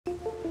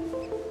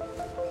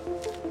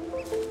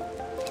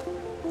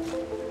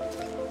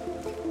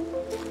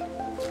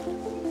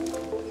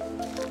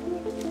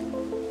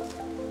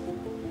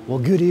Well,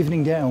 good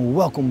evening there and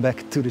welcome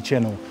back to the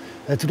channel.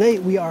 Today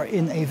we are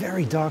in a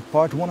very dark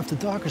part, one of the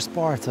darkest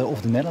parts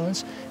of the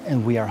Netherlands,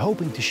 and we are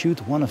hoping to shoot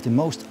one of the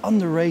most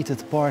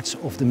underrated parts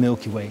of the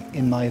Milky Way,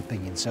 in my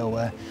opinion.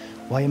 So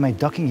why am I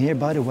ducking here,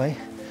 by the way?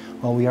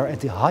 Well, we are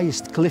at the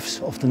highest cliffs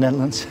of the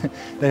Netherlands.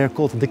 They are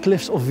called the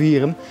Cliffs of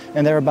Wierum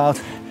and they're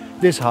about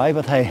this high,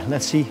 but hey,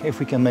 let's see if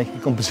we can make a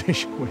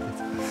composition with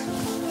it.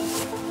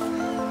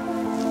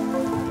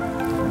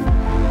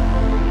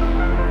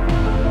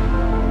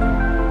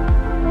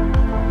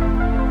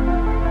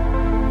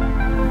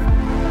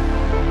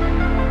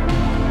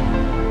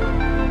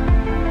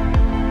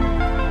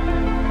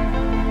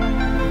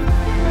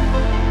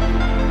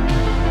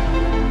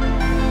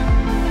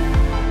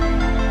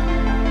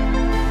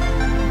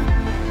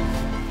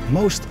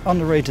 Most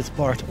underrated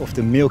part of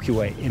the Milky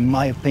Way, in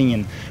my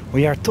opinion.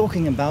 We are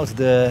talking about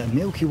the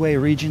Milky Way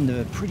region,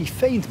 the pretty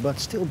faint but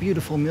still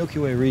beautiful Milky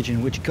Way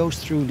region, which goes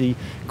through the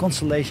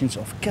constellations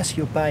of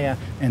Cassiopeia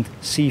and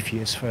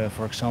Cepheus,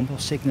 for example.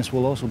 Cygnus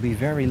will also be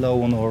very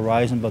low on the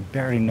horizon, but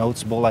barely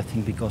noticeable, I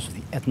think, because of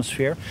the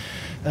atmosphere.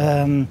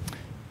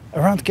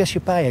 Around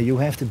Cassiopeia you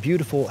have the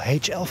beautiful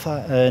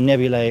H-alpha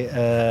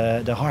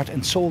nebulae, the Heart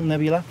and Soul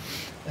Nebula.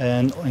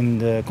 And in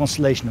the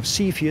constellation of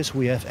Cepheus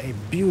we have a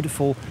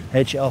beautiful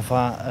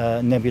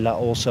H-alpha nebula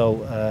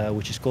also,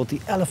 which is called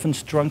the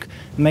Elephant's Trunk,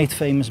 made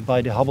famous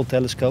by the Hubble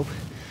telescope.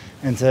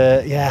 And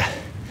yeah,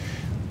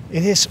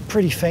 it is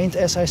pretty faint,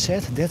 as I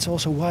said. That's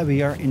also why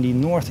we are in the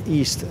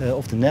northeast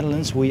of the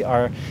Netherlands. We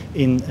are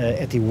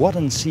at the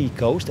Waddensea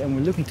coast and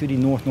we're looking to the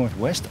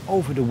north-northwest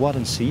over the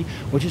Waddensea,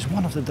 which is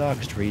one of the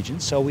darkest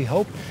regions. So we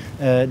hope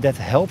that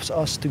helps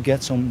us to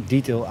get some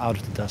detail out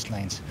of the dust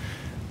lanes.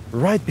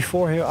 Right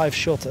before here I've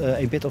shot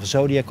a bit of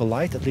zodiacal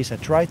light, at least I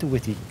tried to,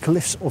 with the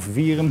Cliffs of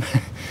Wierum.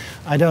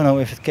 I don't know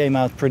if it came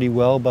out pretty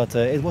well, but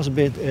it was a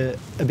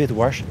bit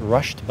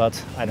rushed,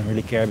 but I don't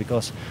really care,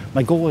 because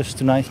my goal is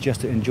tonight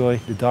just to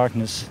enjoy the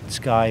darkness, the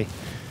sky,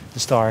 the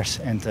stars,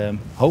 and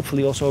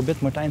hopefully also a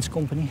bit Martijn's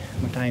company.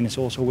 Martijn is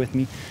also with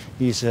me.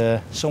 He's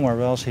somewhere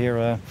else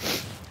here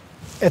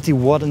at the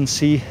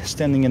Waddensea,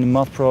 standing in the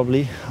mud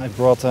probably. I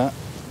brought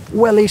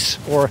wellies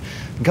or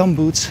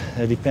gumboots,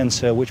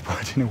 depends which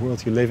part in the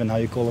world you live and how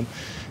you call them.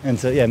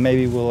 And yeah,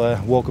 maybe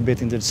we'll walk a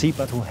bit into the sea,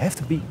 but we'll have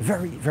to be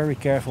very, very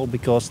careful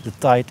because the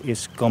tide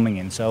is coming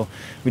in. So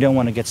we don't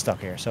want to get stuck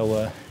here.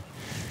 So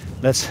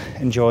let's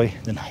enjoy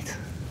the night.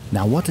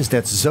 Now, what is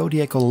that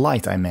zodiacal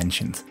light I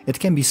mentioned? It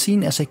can be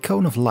seen as a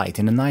cone of light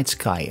in the night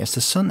sky as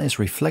the sun is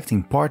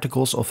reflecting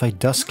particles of a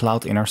dust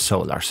cloud in our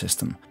solar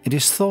system. It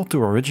is thought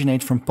to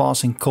originate from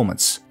passing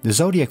comets. The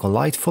zodiacal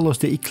light follows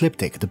the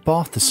ecliptic, the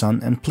path the sun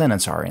and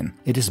planets are in.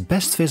 It is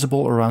best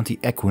visible around the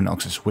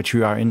equinoxes, which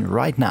we are in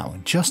right now,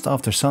 just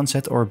after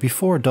sunset or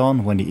before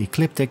dawn, when the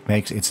ecliptic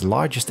makes its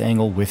largest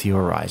angle with the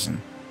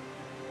horizon.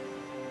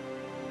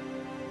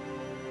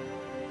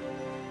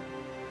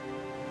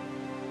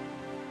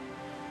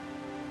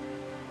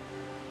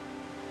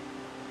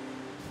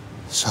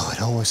 So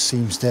it always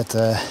seems that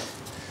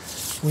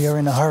we are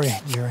in a hurry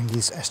during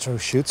these astro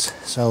shoots.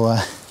 So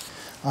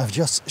I've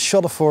just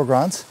shot a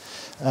foreground.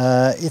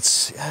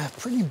 It's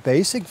pretty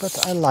basic,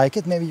 but I like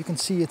it. Maybe you can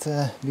see it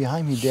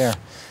behind me there.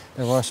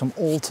 There are some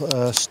old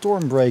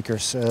storm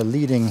breakers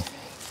leading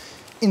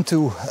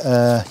into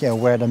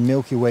where the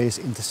Milky Way is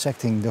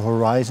intersecting the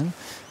horizon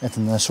at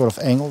a sort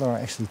of angle. There are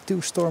actually two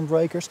storm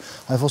breakers.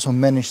 I've also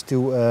managed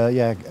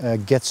to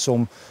get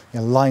some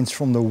lines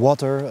from the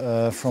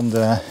water, from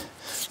the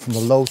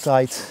low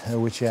tide,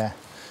 which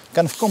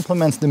kind of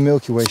complements the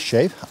Milky Way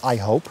shape, I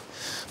hope.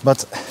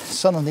 But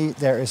suddenly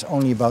there is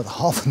only about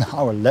half an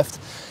hour left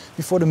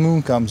before the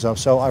moon comes up.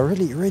 So I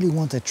really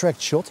want a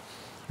tracked shot,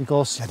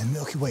 because the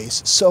Milky Way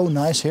is so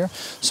nice here.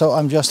 So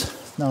I'm just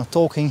now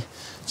talking,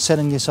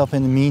 setting this up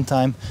in the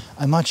meantime.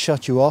 I might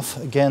shut you off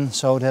again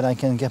so that I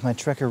can get my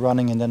tracker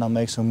running, and then I'll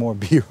make some more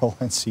b-roll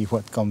and see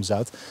what comes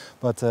out.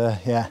 But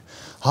yeah,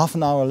 half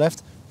an hour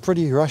left.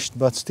 Pretty rushed,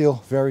 but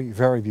still very,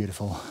 very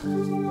beautiful.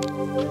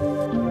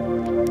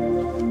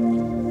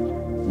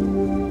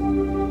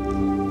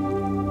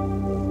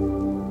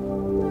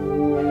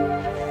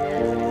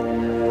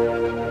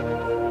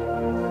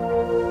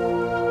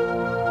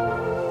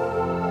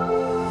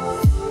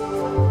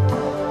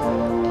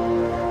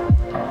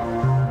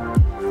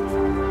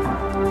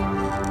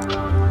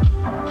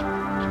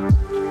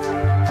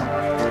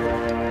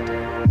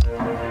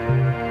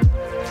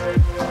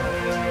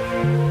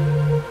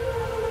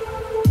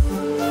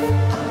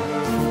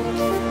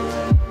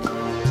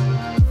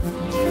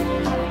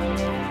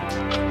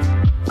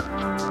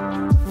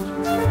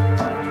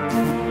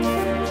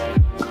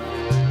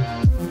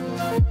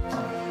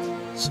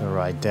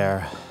 Right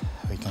there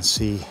we can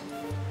see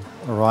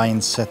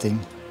Orion setting,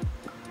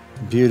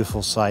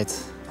 beautiful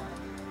sight,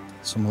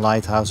 some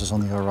lighthouses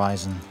on the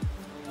horizon.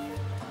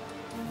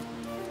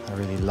 I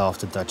really love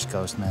the Dutch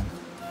coast, man.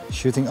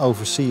 Shooting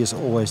overseas is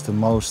always the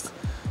most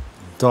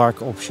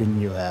dark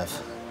option you have.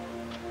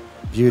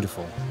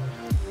 Beautiful.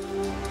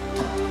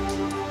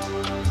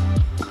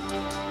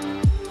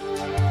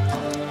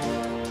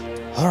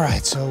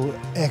 Alright, so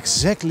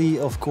exactly,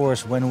 of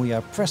course, when we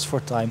are pressed for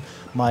time,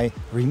 my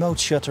remote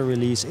shutter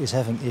release is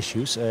having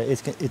issues.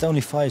 It only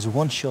fires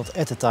one shot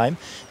at a time,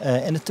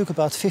 and it took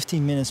about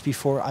 15 minutes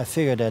before I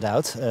figured that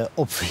out,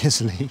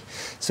 obviously.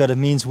 So that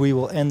means we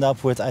will end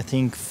up with, I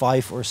think,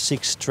 5 or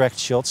 6 tracked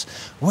shots,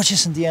 which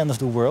isn't the end of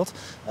the world.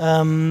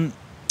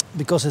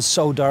 Because it's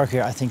so dark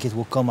here, I think it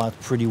will come out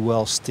pretty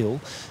well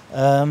still.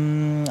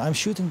 I'm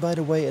shooting, by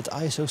the way, at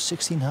ISO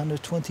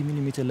 1600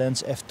 20mm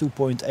lens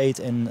f2.8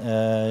 and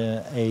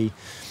a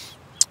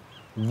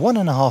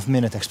 1.5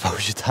 minute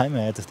exposure time.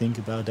 I had to think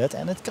about that,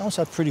 and it comes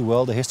out pretty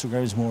well. The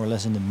histogram is more or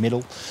less in the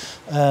middle.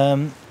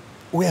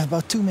 We have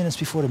about 2 minutes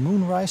before the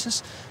moon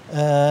rises.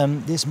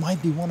 This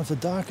might be one of the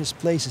darkest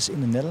places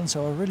in the Netherlands,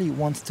 so I really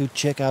want to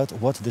check out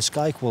what the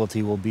sky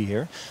quality will be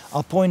here.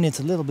 I'll point it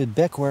a little bit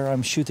back where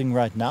I'm shooting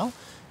right now,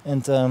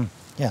 and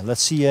yeah,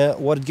 let's see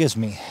what it gives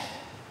me.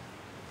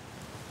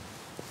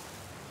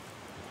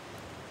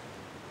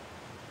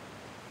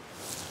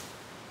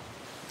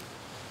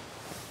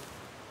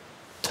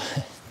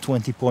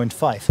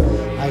 .5.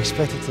 I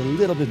expected a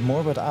little bit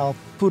more, but I'll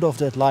put off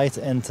that light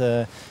and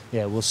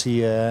yeah, we'll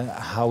see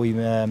how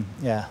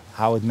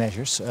it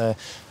measures.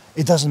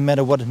 It doesn't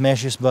matter what it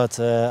measures, but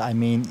I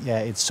mean, yeah,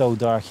 it's so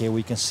dark here.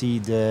 We can see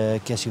the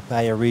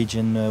Cassiopeia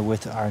region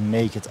with our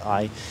naked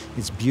eye.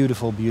 It's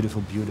beautiful,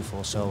 beautiful,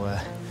 beautiful. So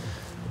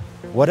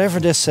whatever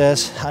this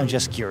says, I'm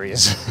just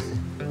curious.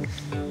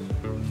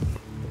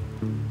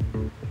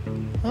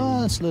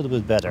 Oh, it's a little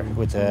bit better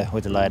with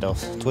the light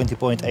off.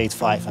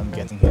 20.85 I'm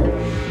getting here.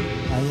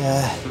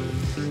 I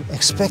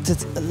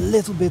expected a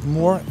little bit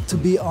more, to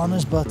be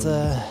honest, but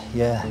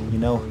yeah, you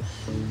know,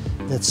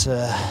 that's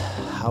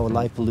how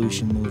light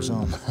pollution moves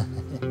on.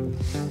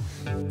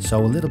 So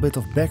a little bit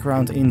of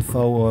background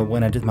info.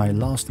 When I did my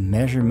last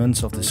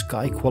measurements of the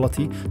sky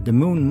quality, the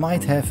moon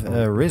might have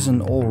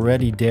risen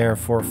already there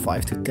for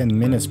 5 to 10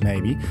 minutes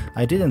maybe.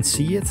 I didn't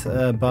see it,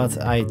 but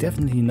I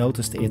definitely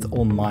noticed it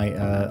on my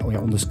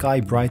on the sky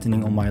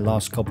brightening on my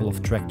last couple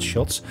of tracked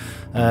shots.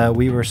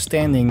 We were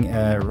standing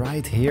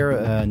right here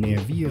near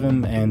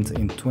Wierum, and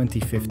in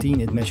 2015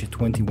 it measured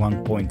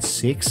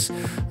 21.6.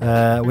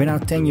 We're now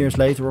 10 years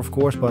later, of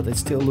course, but it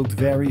still looked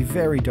very,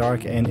 very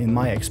dark, and in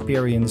my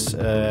experience,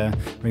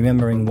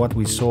 remembering what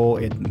we saw,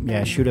 it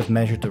should have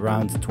measured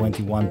around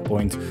 21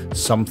 point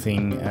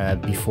something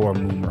before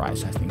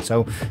moonrise, I think.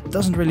 So it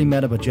doesn't really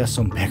matter, but just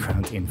some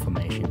background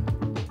information.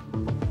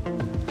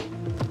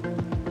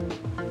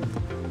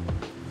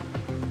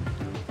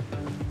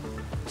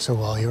 So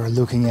while you are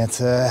looking at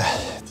the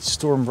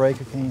storm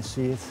breaker, can you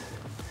see it?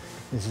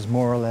 This is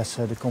more or less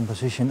the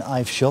composition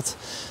I've shot.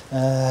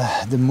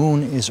 The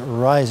moon is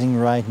rising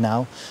right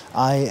now.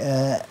 I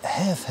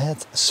have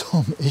had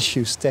some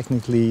issues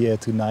technically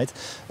tonight.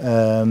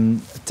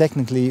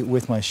 Technically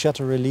with my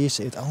shutter release,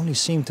 it only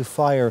seemed to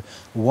fire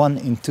 1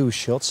 in 2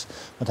 shots.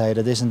 But hey,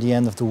 that isn't the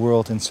end of the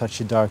world in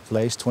such a dark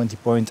place.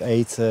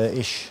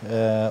 20.8-ish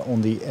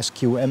on the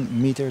SQM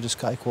meter, the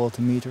sky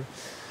quality meter.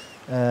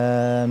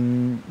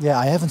 Yeah,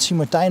 I haven't seen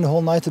Martijn the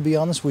whole night, to be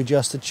honest. We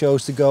just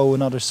chose to go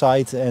another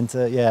side, and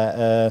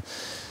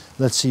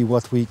let's see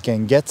what we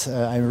can get.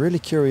 I'm really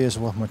curious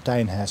what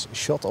Martijn has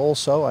shot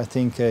also. I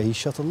think he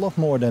shot a lot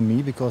more than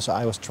me, because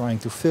I was trying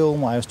to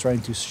film, I was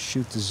trying to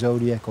shoot the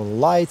zodiacal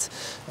light,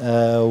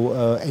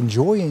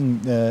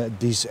 enjoying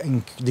these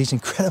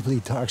incredibly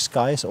dark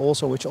skies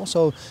also, which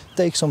also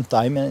takes some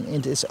time, and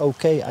it is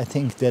okay, I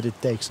think, that it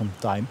takes some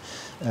time.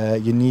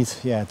 You need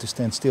to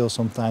stand still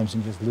sometimes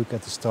and just look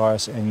at the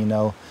stars, and you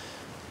know,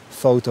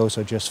 photos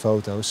are just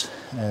photos,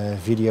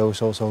 video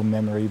is also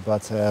memory,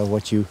 but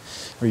what you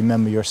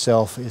remember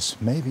yourself is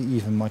maybe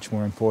even much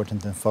more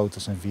important than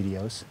photos and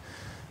videos.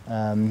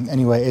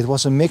 Anyway, it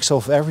was a mix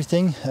of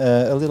everything,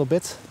 a little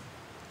bit.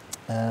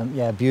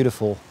 Yeah,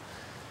 beautiful.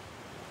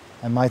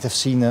 I might have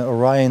seen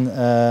Orion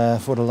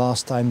for the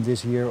last time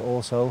this year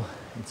also.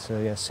 It's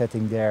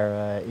setting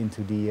there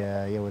into the,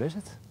 what is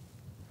it?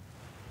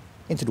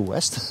 Into the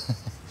west.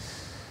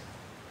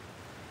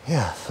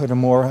 Yeah,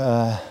 furthermore,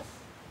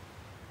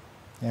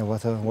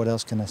 what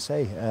else can I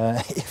say?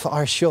 If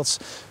our shots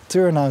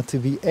turn out to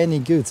be any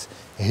good,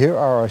 here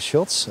are our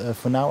shots.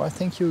 For now, I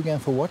thank you again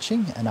for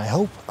watching, and I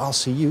hope I'll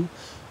see you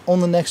on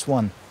the next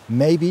one.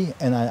 Maybe,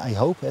 and I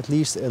hope at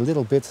least a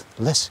little bit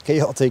less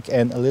chaotic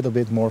and a little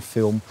bit more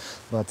film.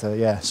 But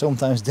yeah,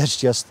 sometimes that's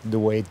just the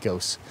way it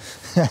goes.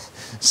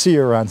 See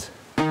you around.